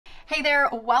Hey there,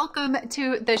 welcome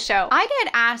to the show. I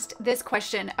get asked this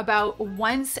question about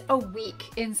once a week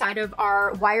inside of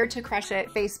our Wired to Crush It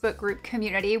Facebook group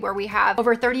community, where we have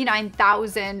over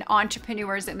 39,000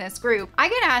 entrepreneurs in this group. I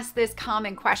get asked this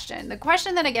common question. The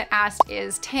question that I get asked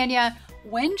is, Tanya,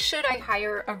 when should I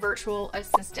hire a virtual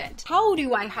assistant? How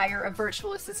do I hire a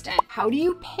virtual assistant? How do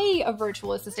you pay a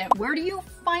virtual assistant? Where do you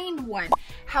find one?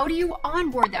 How do you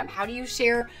onboard them? How do you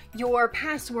share your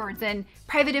passwords and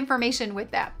private information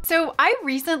with them? So I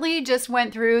recently just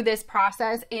went through this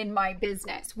process in my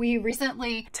business. We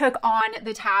recently took on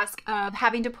the task of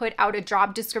having to put out a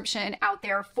job description out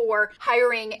there for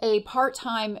hiring a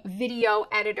part-time video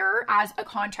editor as a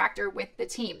contractor with the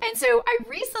team. And so I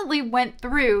recently went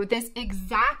through this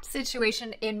exact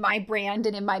situation in my brand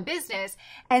and in my business.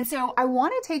 And so I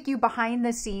want to take you behind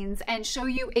the scenes and show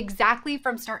you exactly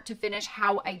from start to finish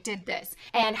how I did this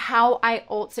and how I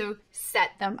also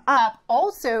set them up.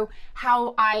 Also,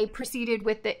 how I proceeded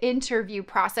with the interview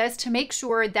process to make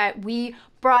sure that we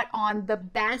brought on the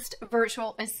best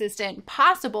virtual assistant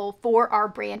possible for our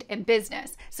brand and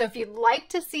business. So if you'd like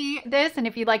to see this and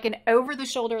if you'd like an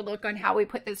over-the-shoulder look on how we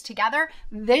put this together,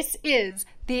 this is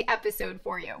the episode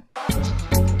for you.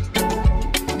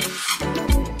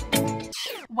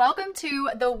 Welcome to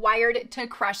the Wired to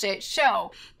Crush It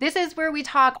show. This is where we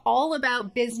talk all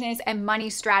about business and money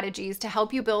strategies to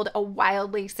help you build a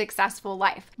wildly successful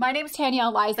life. My name is Tanya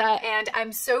Aliza, and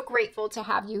I'm so grateful to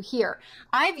have you here.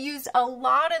 I've used a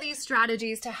lot of these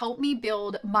strategies to help me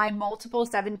build my multiple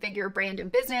seven-figure brand and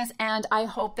business, and I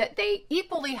hope that they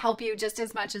equally help you just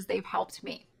as much as they've helped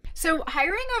me. So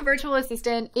hiring a virtual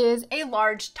assistant is a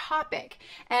large topic,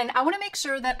 and I want to make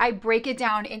sure that I break it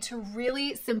down into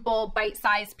really simple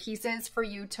bite-sized pieces for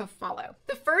you to follow.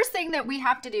 The first thing that we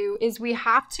have to do is we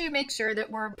have to make sure that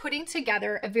we're putting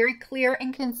together a very clear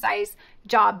and concise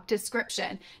job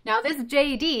description. Now this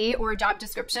JD, or job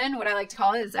description, what I like to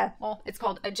call it is it's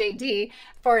called a JD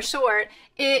for short.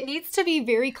 It needs to be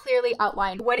very clearly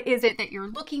outlined. What is it that you're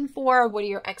looking for? What are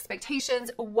your expectations?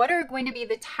 What are going to be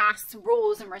the tasks,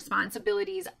 roles, and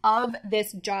responsibilities of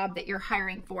this job that you're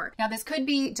hiring for? Now this could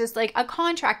be just like a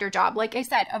contractor job. Like I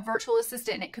said, a virtual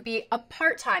assistant. It could be a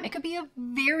part-time. It could be a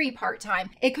very part-time.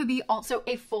 It could be also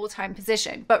a full-time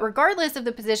position. But regardless of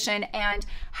the position and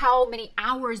how many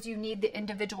hours you need the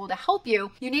individual to help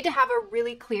you, you need to have a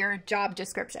really clear job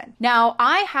description. Now,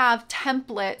 I have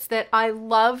templates that I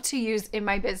love to use in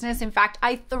my business. In fact,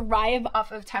 I thrive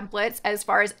off of templates as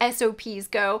far as SOPs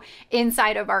go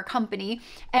inside of our company.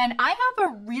 And I have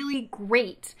a really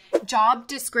great job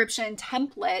description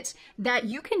template that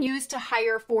you can use to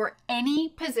hire for any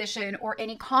position or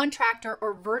any contractor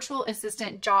or virtual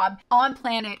assistant job on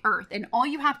planet Earth. And all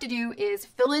you have to do is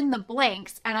fill in the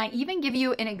blanks. And I even give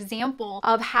you an example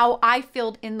of how I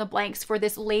filled in the blanks for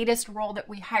this latest role that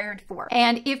we hired for.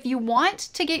 And if you want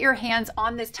to get your hands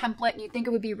on this template and you think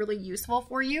it would be really useful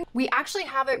for you, we actually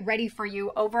have it ready for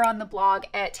you over on the blog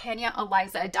at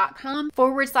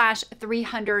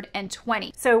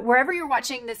tanyaaliza.com/320. So wherever you're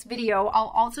watching this video,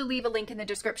 I'll also leave a link in the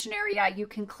description area. You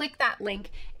can click that link.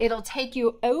 It'll take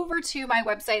you over to my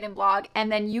website and blog,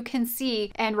 and then you can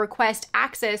see and request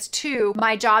access to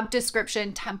my job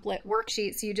description template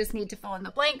worksheet. So you just need to fill in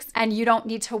the blanks, and you don't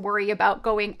need to worry about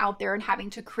going out there and having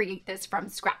to create this from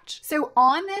scratch. So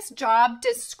on this job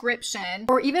description,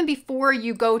 or even before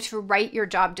you go to write your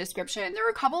job description, there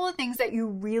are a couple of things that you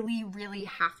really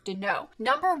have to know.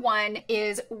 Number one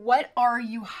is, what are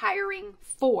you hiring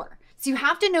for? So you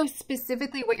have to know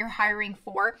specifically what you're hiring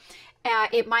for.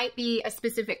 It might be a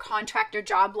specific contractor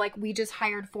job like we just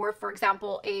hired for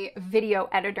example, a video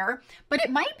editor, but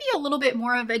it might be a little bit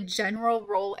more of a general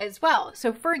role as well.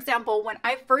 So for example, when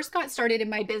I first got started in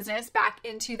my business back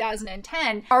in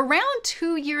 2010, around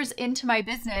 2 years into my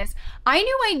business, I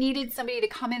knew I needed somebody to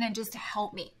come in and just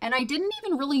help me. And I didn't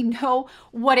even really know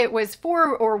what it was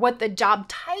for or what the job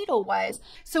title was.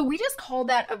 So we just called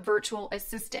that a virtual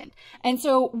assistant. And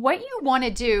so what you want to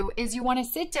do is you want to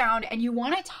sit down and you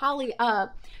want to tally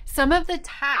up some of the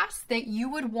tasks that you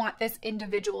would want this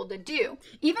individual to do.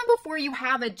 Even before you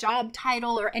have a job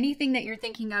title or anything that you're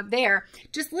thinking of there,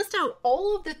 just list out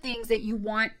all of the things that you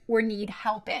want or need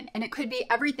help in. And it could be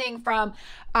everything from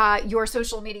your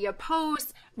social media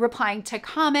posts, replying to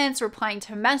comments, replying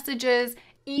to messages,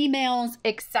 emails,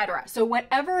 etc. So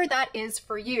whatever that is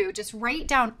for you, just write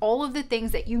down all of the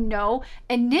things that you know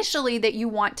initially that you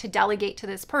want to delegate to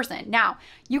this person. Now,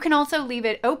 you can also leave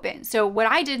it open. So what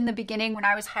I did in the beginning when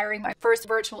I was hiring my first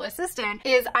virtual assistant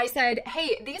is I said,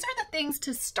 hey, these are the things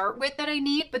to start with that I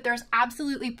need, but there's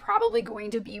absolutely probably going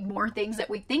to be more things that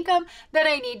we think of that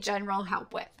I need general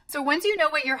help with. So once you know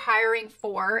what you're hiring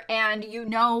for and you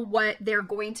know what they're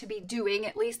going to be doing,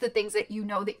 at least the things that you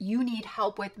know that you need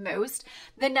help with most,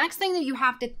 the next thing that you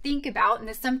have to think about, and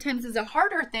this sometimes is a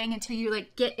harder thing until you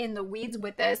like get in the weeds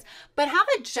with this, but have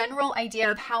a general idea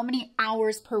of how many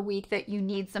hours per week that you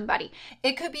need somebody.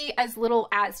 It could be as little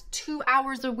as 2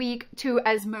 hours a week to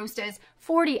as most as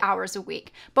 40 hours a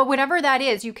week. But whatever that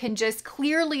is, you can just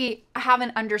clearly have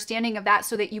an understanding of that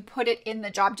so that you put it in the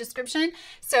job description.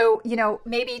 So, you know,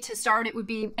 maybe to start, it would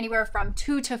be anywhere from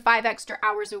 2 to 5 extra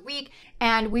hours a week.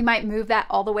 And we might move that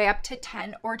all the way up to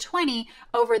 10 or 20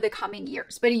 over the coming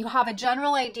years. But you have a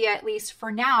general idea, at least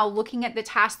for now, looking at the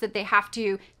tasks that they have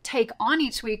to take on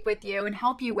each week with you and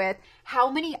help you with,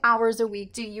 how many hours a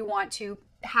week do you want to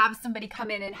have somebody come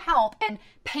in and help and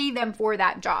pay them for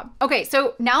that job. Okay,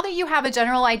 so now that you have a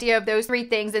general idea of those 3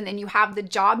 things and then you have the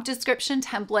job description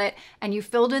template and you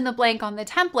filled in the blank on the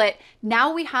template,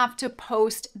 now we have to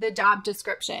post the job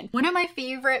description. One of my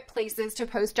favorite places to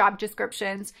post job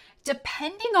descriptions,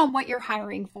 depending on what you're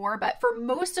hiring for, but for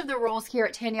most of the roles here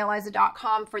at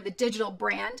TanyaAliza.com for the digital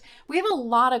brand, we have a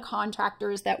lot of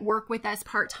contractors that work with us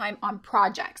part-time on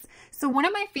projects. So one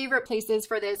of my favorite places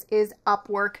for this is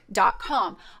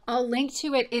Upwork.com. I'll link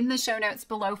to it in the show notes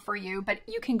below for you, but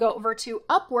you can go over to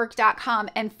Upwork.com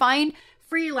and find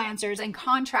freelancers and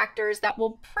contractors that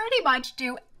will pretty much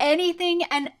do anything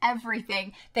and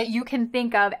everything that you can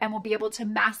think of and will be able to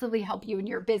massively help you in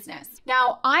your business.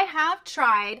 Now, I have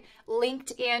tried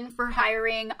LinkedIn for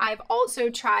hiring. I've also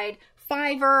tried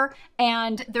Fiverr,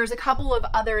 and there's a couple of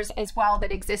others as well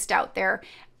that exist out there.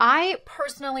 I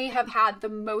personally have had the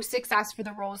most success for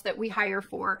the roles that we hire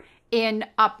for in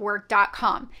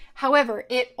Upwork.com. However,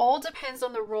 it all depends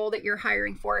on the role that you're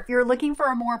hiring for. If you're looking for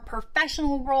a more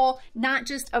professional role, not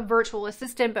just a virtual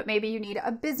assistant, but maybe you need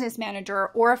a business manager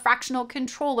or a fractional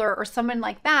controller or someone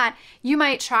like that, you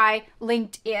might try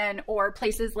LinkedIn or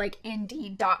places like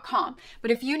Indeed.com.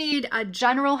 But if you need a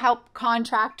general help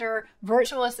contractor,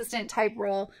 virtual assistant type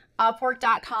role,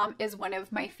 Upwork.com is one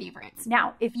of my favorites.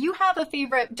 Now, if you have a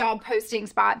favorite job posting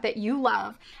spot that you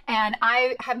love and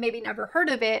I have maybe never heard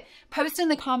of it, post in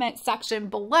the comment section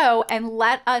below and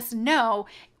let us know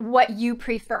what you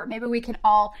prefer. Maybe we can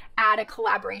all add a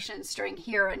collaboration string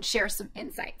here and share some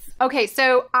insights. Okay,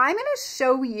 so I'm going to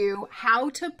show you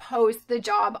how to post the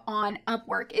job on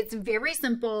Upwork. It's very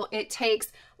simple. It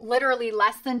takes literally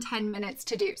less than 10 minutes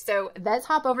to do. So let's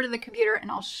hop over to the computer and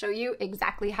I'll show you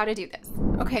exactly how to do this.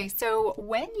 Okay, so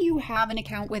when you have an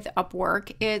account with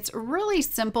Upwork, it's really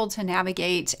simple to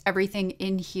navigate everything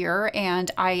in here.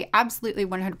 And I absolutely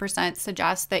 100%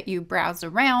 suggest that you browse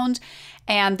around,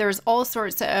 and there's all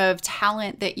sorts of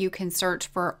talent that you can search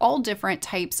for all different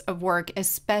types of work,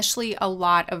 especially a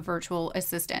lot of virtual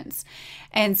assistants.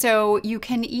 And so you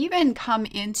can even come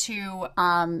into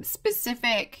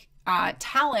specific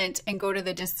talent and go to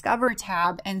the Discover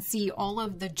tab and see all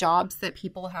of the jobs that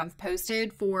people have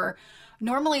posted for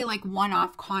normally like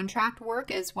one-off contract work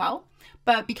as well.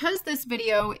 But because this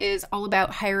video is all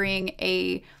about hiring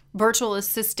a virtual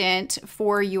assistant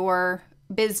for your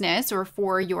business or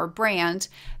for your brand,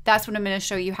 that's what I'm going to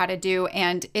show you how to do.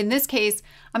 And in this case,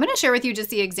 I'm going to share with you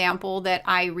just the example that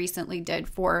I recently did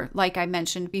for, like I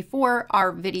mentioned before,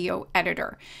 our video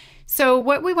editor. So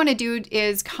what we want to do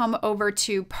is come over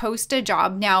to post a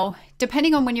job. Now,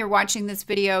 depending on when you're watching this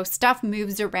video, stuff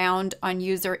moves around on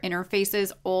user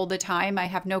interfaces all the time. I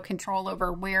have no control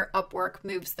over where Upwork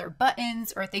moves their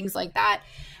buttons or things like that.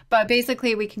 But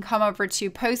basically, we can come over to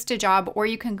post a job, or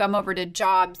you can come over to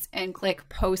jobs and click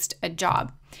post a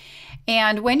job.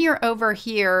 And when you're over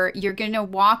here, you're going to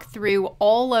walk through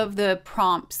all of the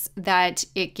prompts that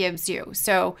it gives you.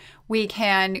 So we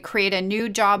can create a new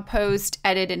job post,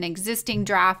 edit an existing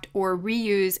draft, or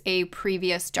reuse a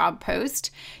previous job post.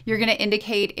 You're going to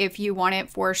indicate if you want it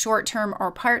for short-term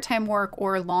or part-time work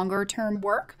or longer-term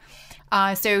work.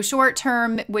 So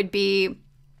short-term would be,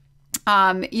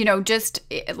 just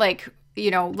like,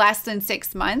 less than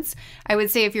 6 months. I would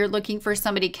say if you're looking for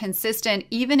somebody consistent,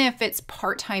 even if it's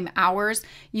part-time hours,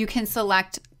 you can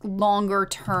select longer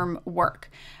term work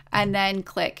and then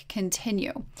click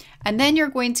continue. And then you're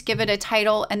going to give it a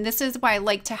title. And this is why I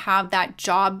like to have that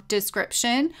job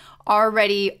description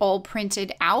already all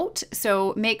printed out.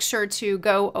 So make sure to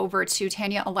go over to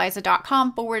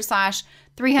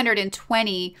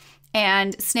TanyaAliza.com/320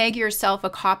 and snag yourself a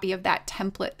copy of that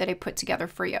template that I put together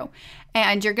for you.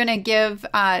 And you're going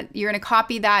to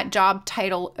copy that job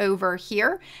title over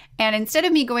here. And instead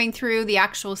of me going through the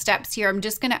actual steps here, I'm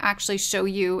just going to actually show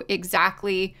you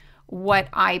exactly what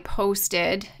I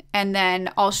posted. And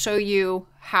then I'll show you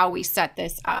how we set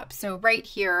this up. So right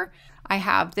here, I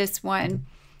have this one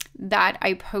that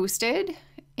I posted.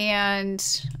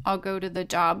 and I'll go to the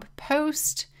job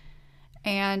post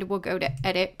and we'll go to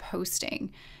edit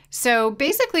posting. So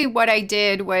basically what I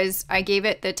did was I gave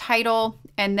it the title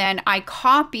and then I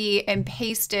copy and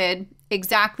pasted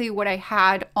exactly what I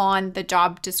had on the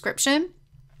job description.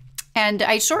 And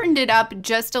I shortened it up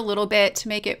just a little bit to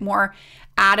make it more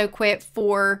adequate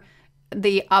for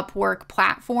the Upwork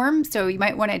platform. So you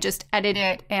might want to just edit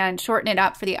it and shorten it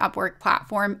up for the Upwork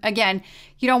platform. Again,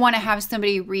 you don't want to have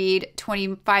somebody read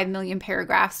 25 million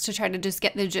paragraphs to try to just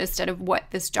get the gist out of what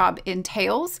this job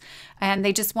entails. And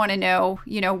they just want to know,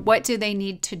 what do they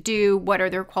need to do? What are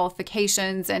their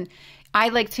qualifications? And I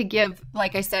like to give,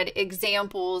 like I said,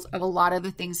 examples of a lot of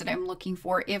the things that I'm looking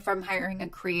for if I'm hiring a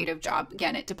creative job.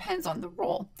 Again, it depends on the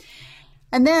role.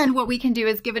 And then what we can do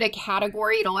is give it a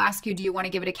category. It'll ask you, do you want to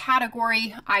give it a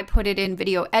category? I put it in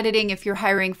video editing. If you're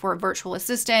hiring for a virtual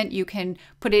assistant, you can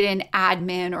put it in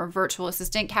admin or virtual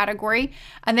assistant category.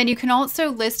 And then you can also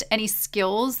list any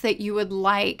skills that you would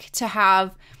like to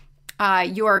have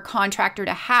your contractor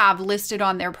to have listed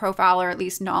on their profile, or at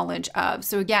least knowledge of.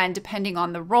 So again, depending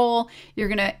on the role, you're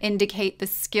going to indicate the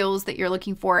skills that you're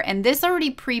looking for. And this already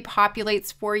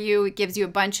pre-populates for you. It gives you a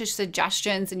bunch of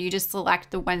suggestions and you just select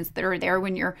the ones that are there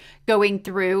when you're going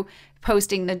through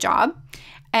posting the job.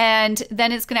 And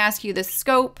then it's going to ask you the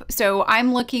scope. So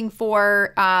I'm looking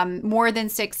for more than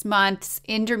 6 months,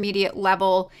 intermediate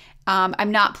level.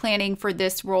 I'm not planning for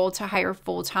this role to hire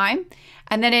full-time.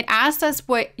 And then it asks us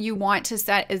what you want to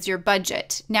set as your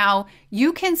budget. Now,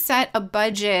 you can set a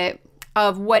budget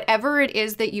of whatever it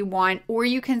is that you want, or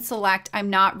you can select, I'm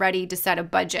not ready to set a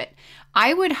budget.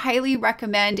 I would highly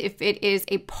recommend, if it is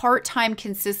a part-time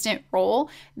consistent role,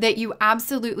 that you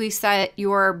absolutely set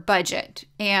your budget.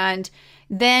 And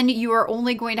then you are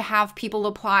only going to have people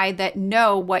apply that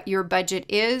know what your budget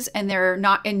is, and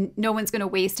no one's going to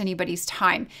waste anybody's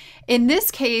time. In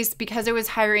this case, because I was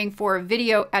hiring for a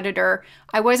video editor,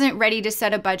 I wasn't ready to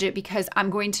set a budget because I'm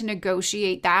going to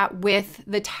negotiate that with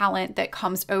the talent that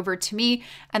comes over to me.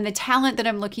 And the talent that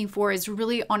I'm looking for is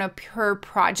really on a per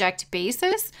project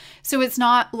basis. So it's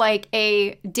not like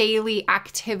a daily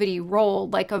activity role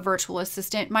like a virtual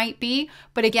assistant might be.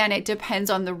 But again, it depends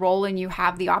on the role and you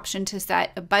have the option to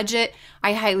set a budget.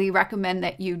 I highly recommend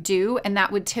that you do. And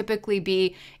that would typically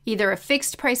be either a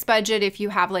fixed price budget if you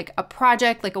have like a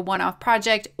project, like a one-off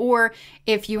project, or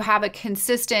if you have a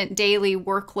consistent daily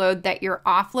workload that you're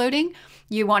offloading,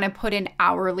 you want to put an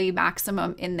hourly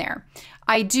maximum in there.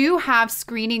 I do have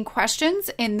screening questions,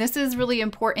 and this is really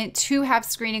important to have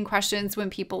screening questions when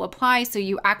people apply. So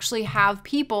you actually have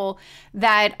people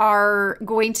that are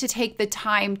going to take the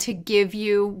time to give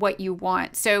you what you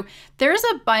want. So there's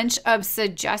a bunch of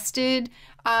suggested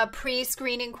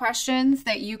pre-screening questions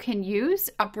that you can use.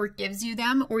 Upwork gives you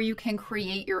them, or you can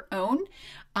create your own.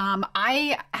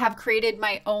 I have created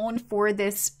my own for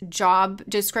this job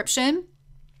description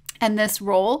and this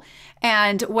role.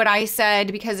 And what I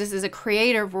said, because this is a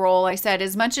creative role, I said,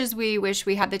 as much as we wish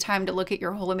we had the time to look at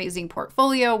your whole amazing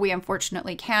portfolio, we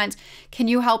unfortunately can't. Can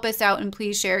you help us out and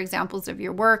please share examples of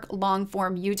your work, long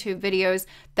form YouTube videos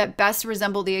that best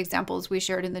resemble the examples we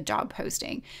shared in the job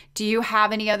posting? Do you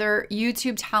have any other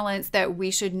YouTube talents that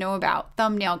we should know about?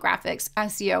 Thumbnail graphics,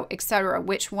 SEO, etc.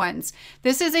 Which ones?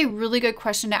 This is a really good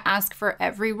question to ask for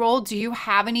every role. Do you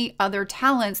have any other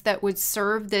talents that would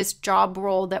serve this job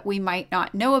role that we might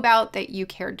not know about that you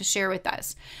cared to share with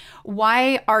us?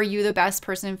 Why are you the best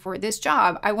person for this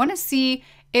job? I want to see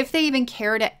if they even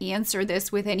care to answer this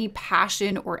with any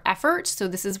passion or effort. So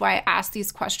this is why I ask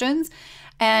these questions.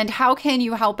 And how can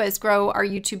you help us grow our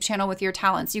YouTube channel with your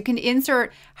talents? You can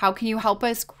insert, how can you help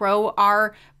us grow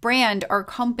our brand, our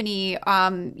company?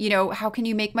 How can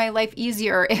you make my life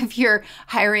easier if you're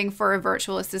hiring for a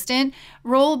virtual assistant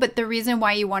role? But the reason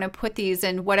why you want to put these,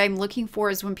 and what I'm looking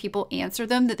for, is when people answer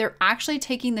them, that they're actually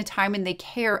taking the time and they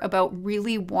care about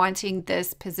really wanting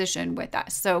this position with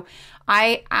us. So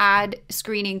I add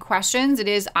screening questions. It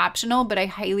is optional, but I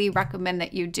highly recommend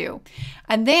that you do.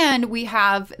 And then we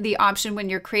have the option when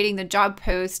you're creating the job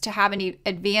post to have any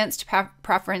advanced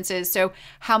preferences. So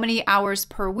how many hours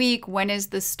per week, when is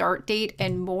the start date,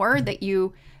 and more that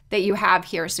you have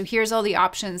here. So here's all the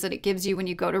options that it gives you when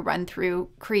you go to run through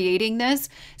creating this.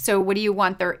 So what do you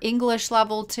want their English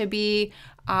level to be?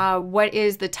 what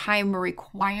is the time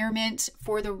requirement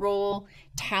for the role,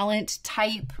 talent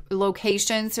type,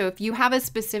 location. So if you have a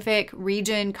specific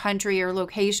region, country, or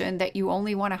location that you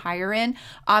only want to hire in,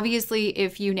 obviously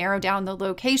if you narrow down the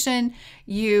location,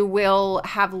 you will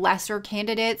have lesser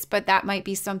candidates, but that might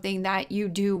be something that you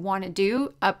do want to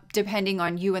do up depending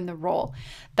on you and the role.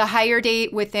 The hire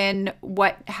date within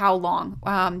how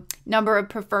long, number of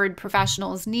preferred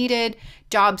professionals needed,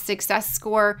 job success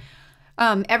score.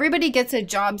 Everybody gets a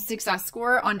job success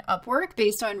score on Upwork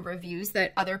based on reviews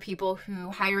that other people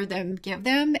who hire them give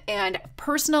them. And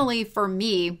personally, for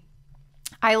me,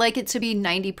 I like it to be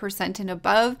 90% and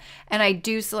above, and I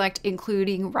do select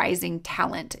including rising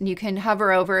talent. And you can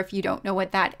hover over if you don't know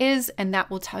what that is, and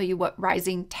that will tell you what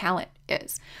rising talent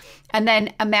is. And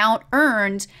then amount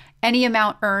earned. Any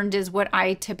amount earned is what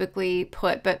I typically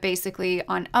put, but basically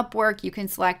on Upwork, you can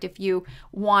select if you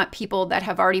want people that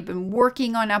have already been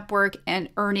working on Upwork and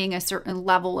earning a certain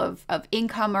level of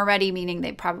income already, meaning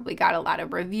they probably got a lot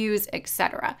of reviews,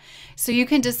 etc. So you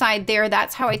can decide there.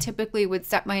 That's how I typically would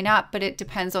set mine up, but it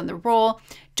depends on the role.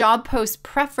 Job post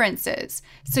preferences.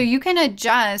 So you can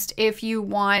adjust if you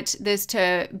want this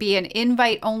to be an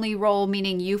invite only role,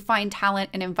 meaning you find talent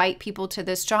and invite people to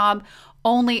this job,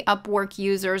 only Upwork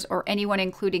users or anyone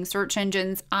including search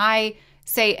engines. I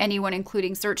say anyone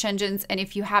including search engines. And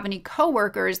if you have any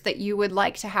coworkers that you would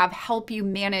like to have help you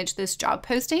manage this job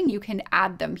posting, you can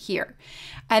add them here.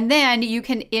 And then you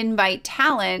can invite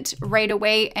talent right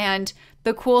away. And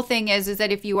the cool thing is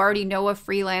that if you already know a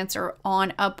freelancer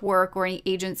on Upwork or any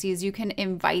agencies, you can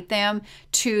invite them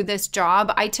to this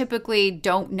job. I typically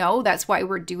don't know. That's why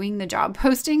we're doing the job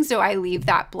posting. So I leave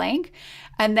that blank.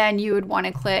 And then you would want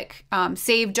to click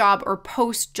save job or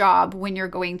post job when you're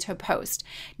going to post.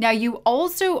 Now, you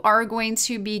also are going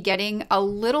to be getting a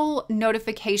little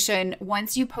notification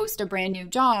once you post a brand new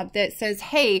job that says,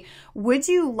 hey, would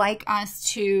you like us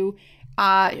to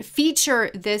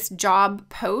feature this job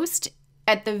post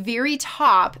at the very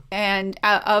top and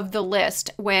of the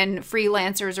list when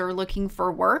freelancers are looking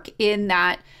for work in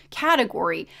that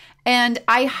category. And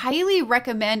I highly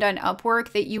recommend on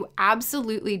Upwork that you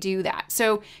absolutely do that.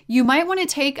 So you might want to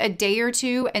take a day or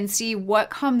two and see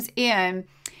what comes in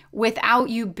without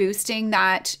you boosting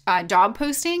that job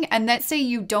posting. And let's say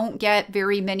you don't get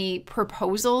very many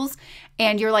proposals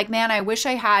and you're like, man, I wish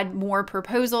I had more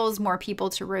proposals, more people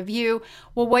to review.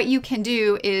 Well, what you can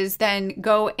do is then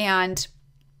go and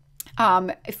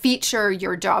feature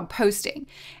your job posting.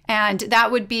 And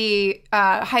that would be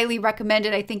highly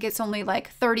recommended. I think it's only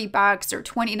like $30 or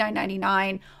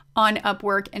 $29.99 on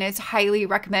Upwork, and it's highly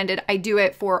recommended. I do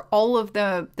it for all of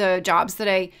the jobs that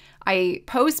I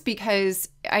post because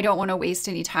I don't want to waste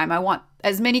any time. I want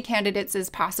as many candidates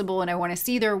as possible, and I want to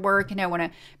see their work, and I want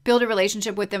to build a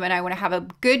relationship with them, and I want to have a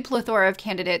good plethora of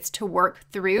candidates to work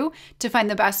through to find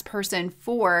the best person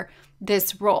for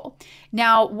this role.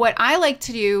 Now, what I like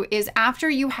to do is after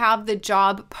you have the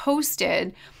job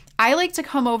posted, I like to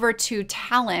come over to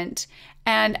talent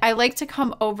and I like to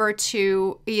come over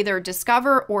to either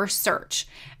discover or search.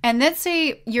 And let's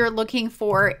say you're looking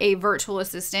for a virtual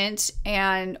assistant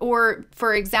or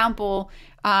for example,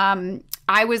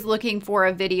 I was looking for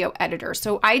a video editor.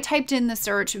 So I typed in the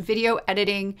search video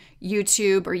editing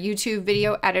YouTube or YouTube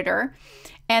video editor.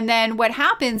 And then what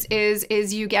happens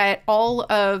is you get all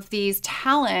of these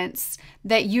talents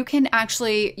that you can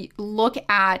actually look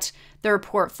at their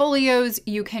portfolios.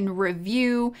 You can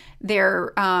review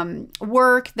their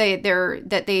work that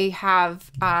they have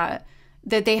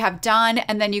done,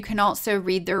 and then you can also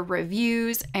read their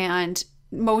reviews. And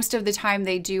most of the time,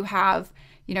 they do have.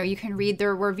 You can read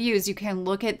their reviews, you can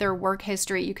look at their work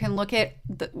history, you can look at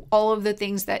all of the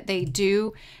things that they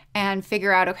do and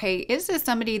figure out, okay, is this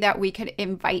somebody that we could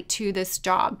invite to this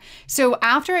job? So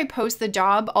after I post the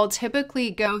job, I'll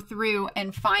typically go through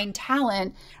and find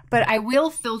talent, but I will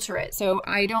filter it. So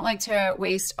I don't like to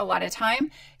waste a lot of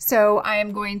time. So I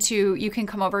am going to, you can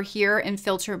come over here and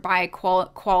filter by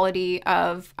quality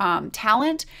of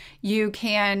talent. You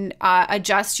can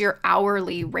adjust your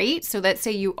hourly rate. So let's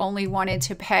say you only wanted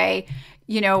to pay,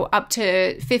 up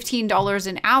to $15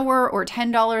 an hour or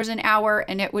 $10 an hour,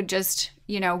 and it would just,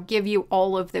 give you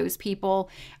all of those people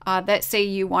that say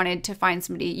you wanted to find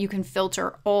somebody. You can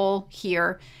filter all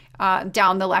here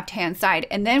down the left-hand side.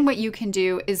 And then what you can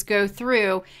do is go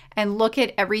through and look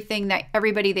at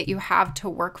everybody that you have to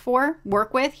work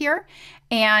with here,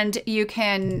 and you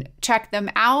can check them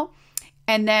out.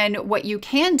 And then what you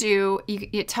can do,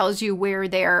 it tells you where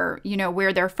they're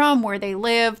from, where they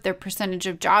live, their percentage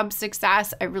of job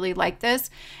success. I really like this.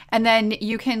 And then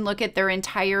you can look at their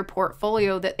entire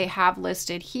portfolio that they have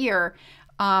listed here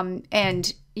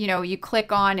and you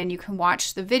click on and you can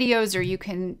watch the videos, or you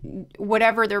can,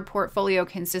 whatever their portfolio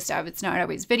consists of. It's not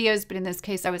always videos, but in this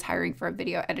case, I was hiring for a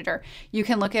video editor. You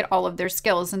can look at all of their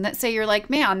skills, and let's say you're like,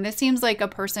 man, this seems like a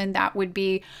person that would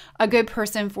be a good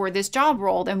person for this job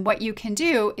role. Then what you can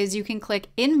do is you can click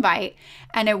invite,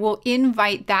 and it will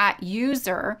invite that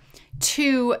user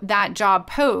to that job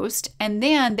post, and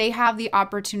then they have the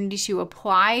opportunity to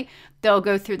apply. They'll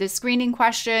go through the screening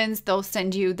questions. They'll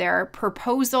send you their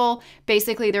proposal.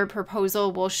 Basically, their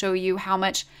proposal will show you how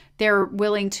much they're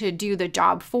willing to do the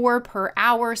job for per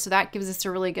hour. So that gives us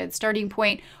a really good starting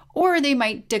point. Or they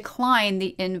might decline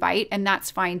the invite, and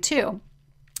that's fine too.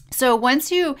 So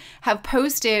once you have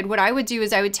posted, what I would do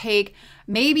is I would take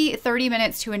maybe 30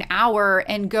 minutes to an hour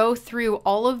and go through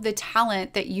all of the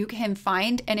talent that you can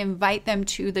find and invite them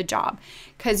to the job.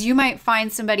 Because you might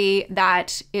find somebody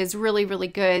that is really, really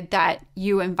good that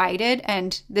you invited.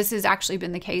 And this has actually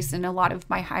been the case in a lot of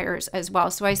my hires as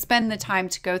well. So I spend the time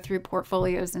to go through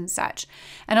portfolios and such.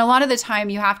 And a lot of the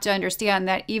time you have to understand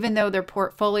that even though their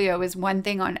portfolio is one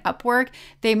thing on Upwork,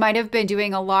 they might have been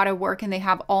doing a lot of work and they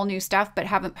have all new stuff but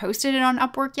haven't posted it on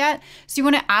Upwork yet. So you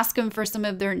want to ask them for some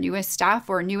of their newest stuff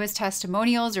or newest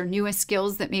testimonials or newest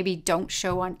skills that maybe don't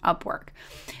show on Upwork.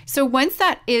 So once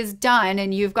that is done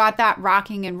and you've got that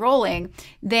rocking and rolling,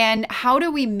 then how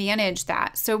do we manage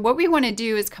that? So what we want to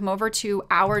do is come over to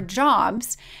our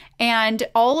jobs, and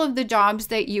all of the jobs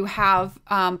that you have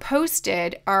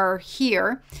posted are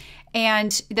here.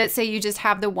 And let's say you just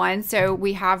have the one. So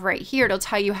we have right here, it'll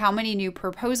tell you how many new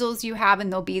proposals you have, and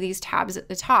there'll be these tabs at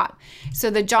the top. So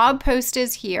the job post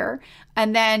is here.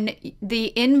 And then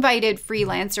the invited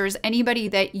freelancers, anybody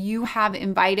that you have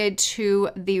invited to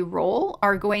the role,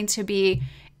 are going to be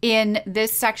in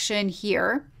this section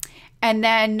here. And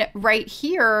then right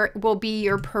here will be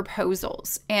your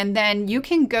proposals. And then you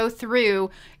can go through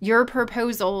your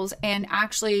proposals and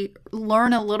actually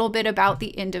learn a little bit about the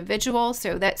individual.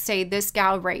 So let's say this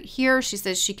gal right here, she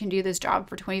says she can do this job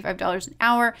for $25 an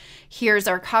hour. Here's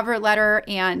our cover letter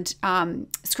and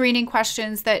screening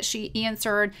questions that she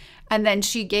answered. And then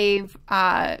she gave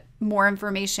more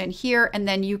information here. And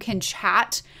then you can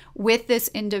chat with this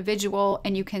individual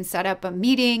and you can set up a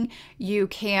meeting. You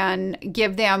can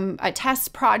give them a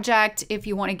test project if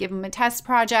you want to give them a test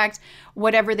project.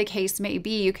 Whatever the case may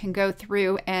be, you can go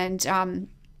through and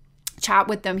chat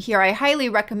with them here. I highly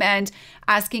recommend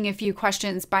asking a few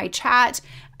questions by chat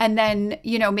and then,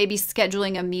 maybe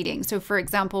scheduling a meeting. So for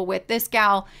example, with this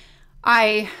gal,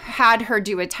 I had her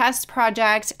do a test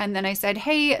project, and then I said,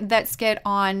 hey, let's get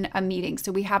on a meeting.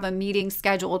 So we have a meeting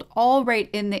scheduled all right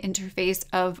in the interface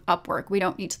of Upwork. We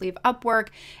don't need to leave Upwork.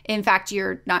 In fact,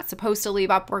 you're not supposed to leave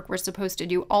Upwork. We're supposed to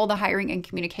do all the hiring and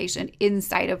communication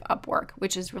inside of Upwork,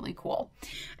 which is really cool.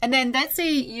 And then let's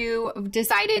say you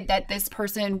decided that this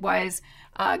person was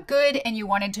good and you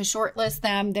wanted to shortlist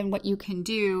them. Then what you can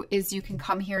do is you can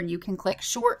come here and you can click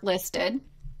shortlisted.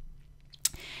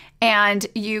 And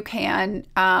you can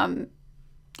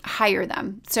hire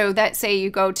them. So let's say you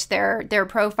go to their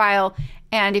profile,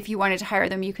 and if you wanted to hire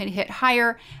them, you can hit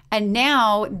hire, and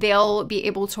now they'll be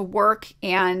able to work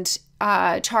and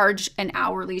charge an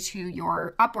hourly to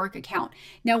your Upwork account.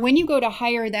 Now, when you go to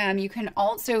hire them, you can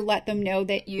also let them know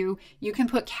that you can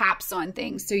put caps on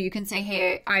things. So you can say,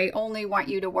 hey, I only want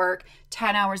you to work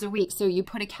 10 hours a week. So you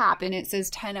put a cap and it says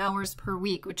 10 hours per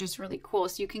week, which is really cool.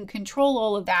 So you can control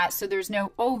all of that. So there's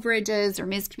no overages or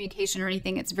miscommunication or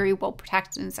anything. It's very well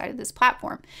protected inside of this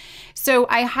platform. So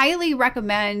I highly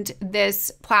recommend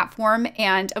this platform.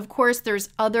 And of course, there's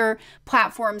other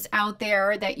platforms out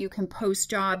there that you can post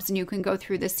jobs and you can go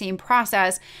through the same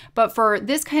process. But for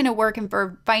this kind of work and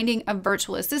for finding a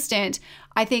virtual assistant,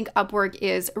 I think Upwork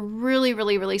is really,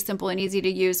 really, really simple and easy to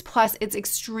use. Plus, it's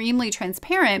extremely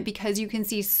transparent because you can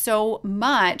see so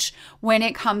much when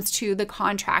it comes to the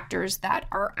contractors that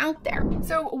are out there.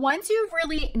 So once you've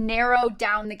really narrowed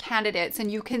down the candidates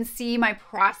and you can see my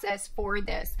process for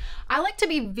this, I like to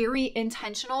be very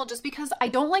intentional just because I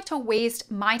don't like to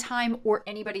waste my time or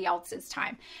anybody else's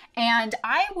time. And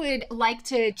I would like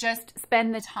to just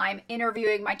spend the time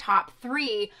interviewing my top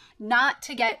 3, not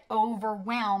to get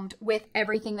overwhelmed with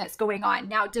everything that's going on.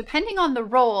 Now, depending on the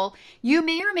role, you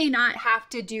may or may not have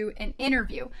to do an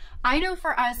interview. I know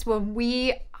for us, when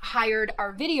we hired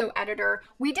our video editor,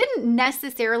 we didn't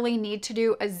necessarily need to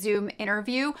do a Zoom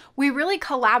interview. We really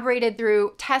collaborated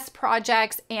through test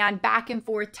projects and back and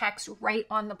forth text right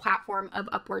on the platform of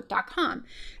Upwork.com.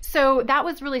 So that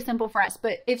was really simple for us.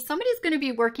 But if somebody's going to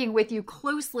be working with you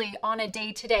closely on a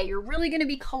day-to-day, you're really going to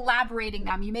be collaborating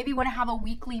them. You maybe want to have a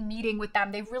weekly meeting with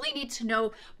them. They really need to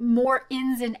know more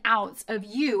ins and outs of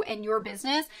you and your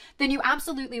business. Then you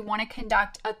absolutely want to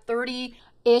conduct a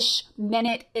 30-ish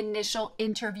minute initial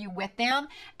interview with them.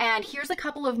 And here's a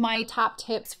couple of my top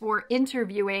tips for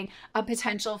interviewing a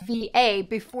potential VA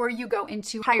before you go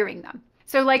into hiring them.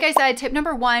 So like I said, tip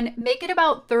number one, make it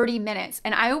about 30 minutes.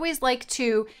 And I always like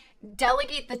to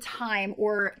delegate the time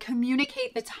or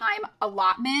communicate the time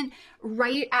allotment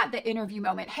right at the interview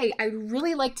moment. Hey, I'd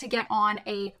really like to get on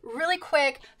a really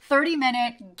quick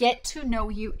 30-minute get to know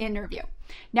you interview.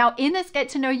 Now, in this get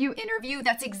to know you interview,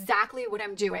 that's exactly what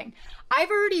I'm doing.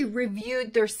 I've already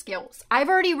reviewed their skills. I've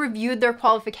already reviewed their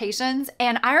qualifications,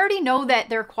 and I already know that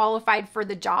they're qualified for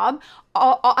the job.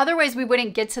 Otherwise, we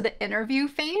wouldn't get to the interview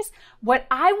phase. What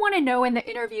I want to know in the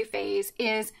interview phase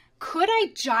is, could I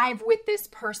jive with this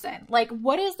person? Like,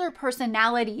 what is their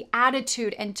personality,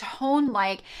 attitude, and tone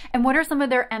like? And what are some of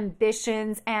their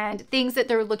ambitions and things that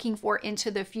they're looking for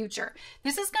into the future?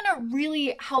 This is going to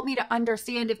really help me to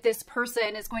understand if this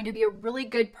person is going to be a really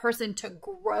good person to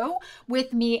grow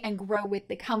with me and grow with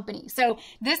the company. So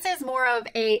this is more of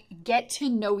a get to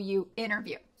know you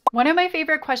interview. One of my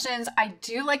favorite questions I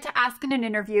do like to ask in an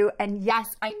interview, and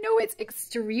yes, I know it's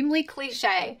extremely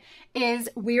cliche, is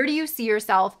where do you see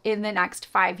yourself in the next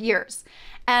 5 years?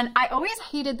 And I always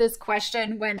hated this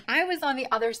question when I was on the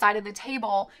other side of the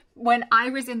table, when I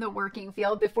was in the working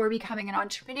field before becoming an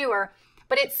entrepreneur.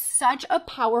 But it's such a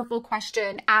powerful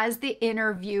question as the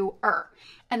interviewer.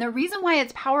 And the reason why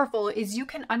it's powerful is you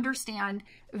can understand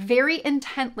very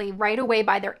intently right away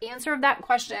by their answer of that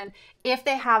question if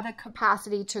they have the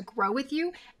capacity to grow with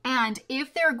you and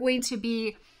if they're going to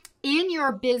be in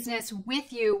your business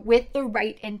with you with the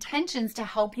right intentions to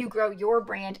help you grow your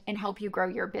brand and help you grow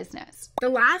your business. The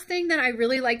last thing that I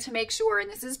really like to make sure, and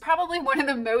this is probably one of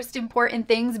the most important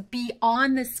things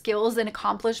beyond the skills and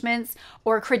accomplishments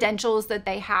or credentials that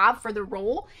they have for the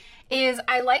role, is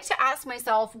I like to ask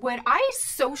myself, would I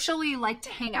socially like to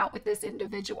hang out with this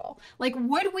individual? Like,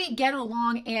 would we get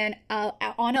along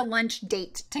on a lunch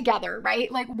date together, right?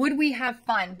 Like, would we have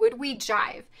fun? Would we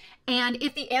jive? And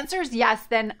if the answer is yes,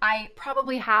 then I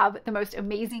probably have the most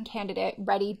amazing candidate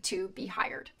ready to be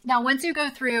hired. Now, once you go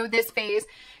through this phase,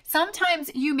 sometimes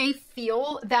you may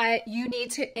feel that you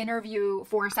need to interview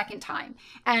for a second time.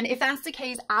 And if that's the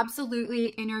case, absolutely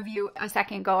interview a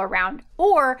second go around,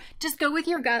 or just go with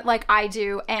your gut like I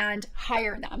do and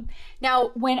hire them. Now,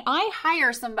 when I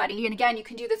hire somebody, and again, you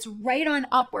can do this right on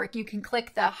Upwork, you can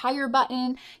click the hire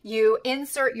button, you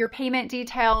insert your payment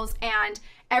details, and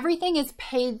everything is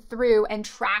paid through and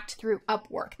tracked through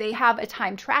Upwork. They have a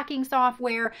time tracking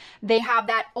software. They have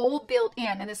that all built in.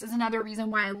 And this is another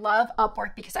reason why I love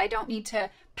Upwork, because I don't need to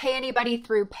pay anybody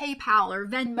through PayPal or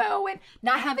Venmo and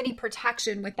not have any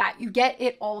protection with that. You get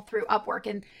it all through Upwork.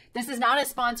 And this is not a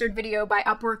sponsored video by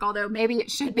Upwork, although maybe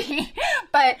it should be.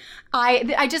 But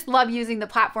I just love using the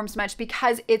platform so much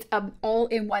because it's an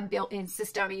all-in-one built-in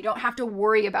system. You don't have to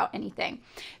worry about anything.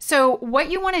 So what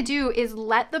you want to do is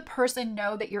let the person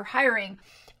know that you're hiring.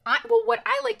 What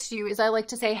I like to do is I like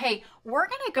to say, hey, we're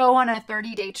going to go on a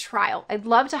 30-day trial. I'd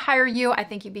love to hire you. I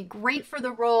think you'd be great for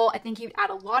the role. I think you'd add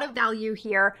a lot of value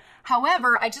here.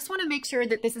 However, I just want to make sure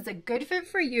that this is a good fit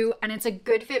for you and it's a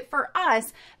good fit for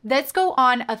us. Let's go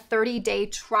on a 30-day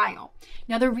trial.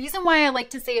 Now, the reason why I like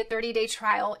to say a 30-day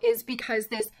trial is because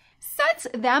this sets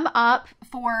them up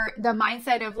for the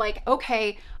mindset of like,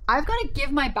 okay, I've got to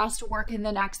give my best work in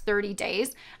the next 30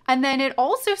 days. And then it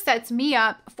also sets me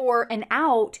up for an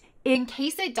out in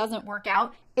case it doesn't work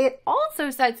out. It also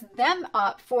sets them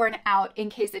up for an out in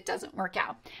case it doesn't work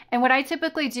out. And what I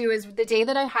typically do is the day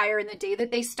that I hire and the day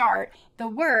that they start the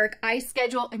work, I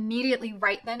schedule immediately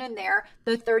right then and there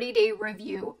the 30-day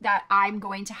review that I'm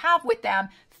going to have with them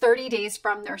 30 days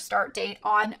from their start date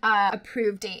on an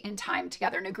approved date and time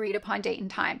together, an agreed upon date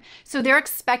and time. So they're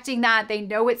expecting that, they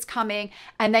know it's coming,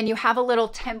 and then you have a little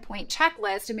 10-point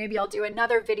checklist, and maybe I'll do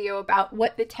another video about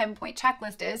what the 10-point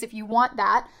checklist is. If you want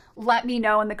that, let me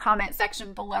know in the comment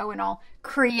section below and I'll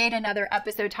create another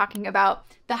episode talking about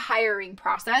the hiring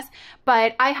process.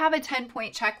 But I have a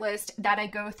 10-point checklist that I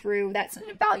go through. That's an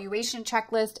evaluation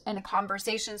checklist and a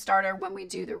conversation starter when we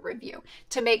do the review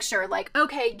to make sure like,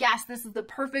 okay, yes, this is the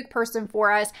perfect person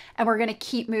for us and we're going to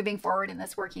keep moving forward in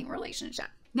this working relationship.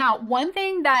 Now, one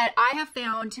thing that I have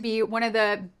found to be one of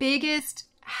the biggest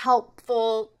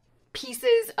helpful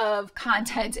pieces of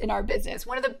content in our business,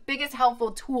 one of the biggest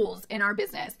helpful tools in our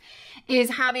business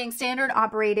is having standard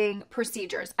operating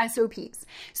procedures, SOPs.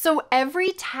 So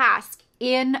every task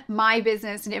in my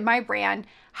business and in my brand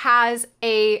has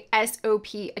a SOP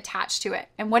attached to it.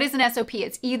 And what is an SOP?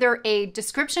 It's either a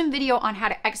description video on how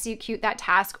to execute that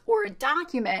task or a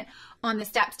document on the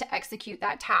steps to execute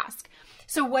that task.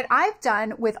 So what I've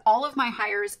done with all of my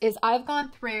hires is I've gone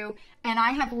through and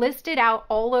I have listed out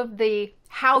all of the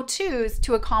how-tos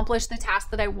to accomplish the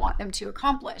task that I want them to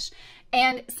accomplish.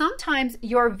 And sometimes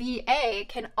your VA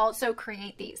can also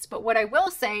create these. But what I will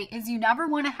say is you never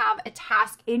want to have a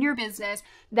task in your business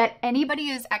that anybody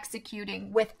is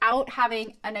executing without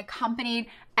having an accompanied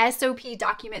SOP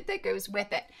document that goes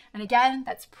with it. And again,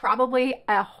 that's probably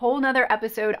a whole nother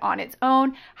episode on its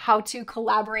own, how to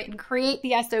collaborate and create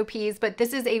the SOPs. But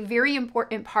this is a very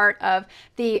important part of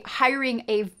the hiring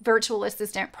a virtual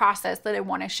assistant process that I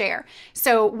want to share.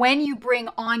 So when you bring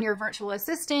on your virtual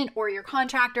assistant or your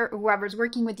contractor or whoever's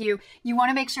working with you, you want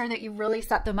to make sure that you really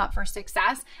set them up for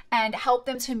success and help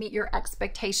them to meet your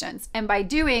expectations. And by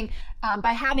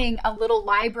having a little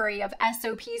library of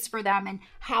SOPs for them and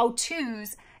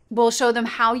how-tos, will show them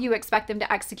how you expect them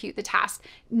to execute the task.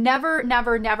 Never,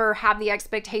 never, never have the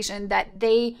expectation that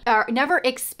never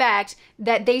expect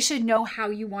that they should know how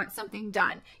you want something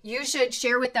done. You should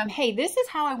share with them, hey, this is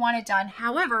how I want it done.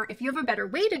 However, if you have a better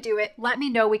way to do it, let me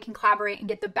know. We can collaborate and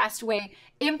get the best way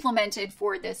implemented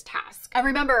for this task. And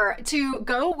remember, to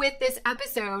go with this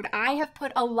episode, I have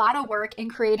put a lot of work in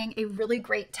creating a really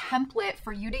great template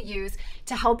for you to use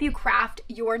to help you craft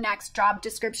your next job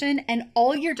description and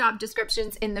all your job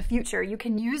descriptions in the future. You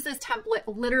can use this template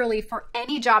literally for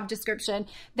any job description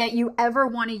that you ever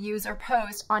want to use or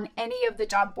post on any of the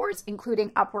job boards, including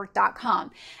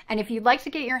Upwork.com. And if you'd like to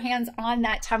get your hands on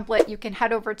that template, you can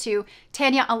head over to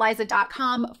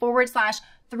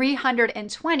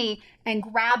TanyaAliza.com/320 and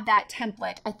grab that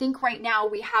template. I think right now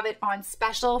we have it on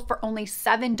special for only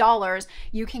 $7.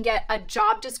 You can get a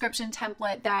job description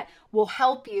template that will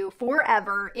help you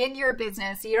forever in your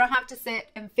business. So you don't have to sit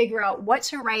and figure out what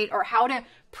to write or how to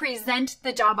present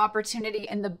the job opportunity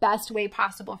in the best way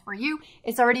possible for you.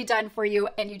 It's already done for you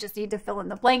and you just need to fill in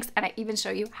the blanks, and I even show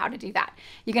you how to do that.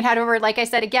 You can head over, like I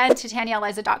said again, to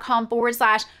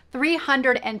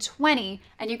TanyaAliza.com/320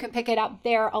 and you can pick it up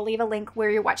there. I'll leave a link where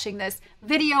you're watching this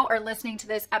video or listening to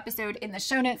this episode in the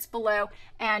show notes below,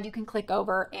 and you can click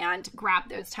over and grab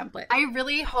those templates. I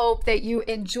really hope that you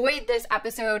enjoyed this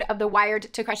episode of the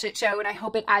Wired to Crush It show, and I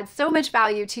hope it adds so much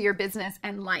value to your business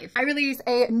and life. I release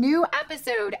a new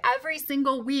episode every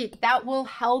single week that will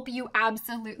help you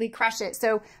absolutely crush it.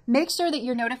 So make sure that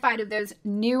you're notified of those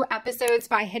new episodes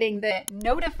by hitting the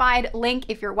notified link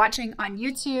if you're watching on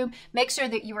YouTube. Make sure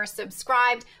that you are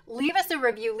subscribed. Leave us a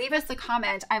review, leave us a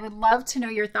comment. I would love to know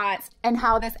your thoughts and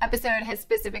how this episode has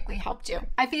specifically helped you.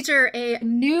 I feature a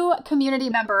new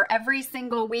community member every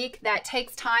single week that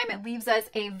takes time and leaves us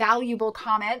a valuable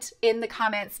comment in the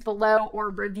comments below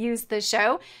or reviews the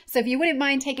show. So if you wouldn't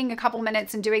mind taking a couple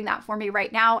minutes and doing that for me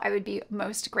right now, I would be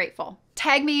most grateful.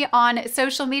 Tag me on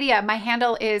social media. My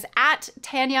handle is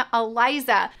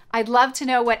 @TanyaAliza. I'd love to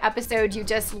know what episode you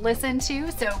just listened to,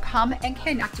 so come and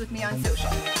connect with me on social.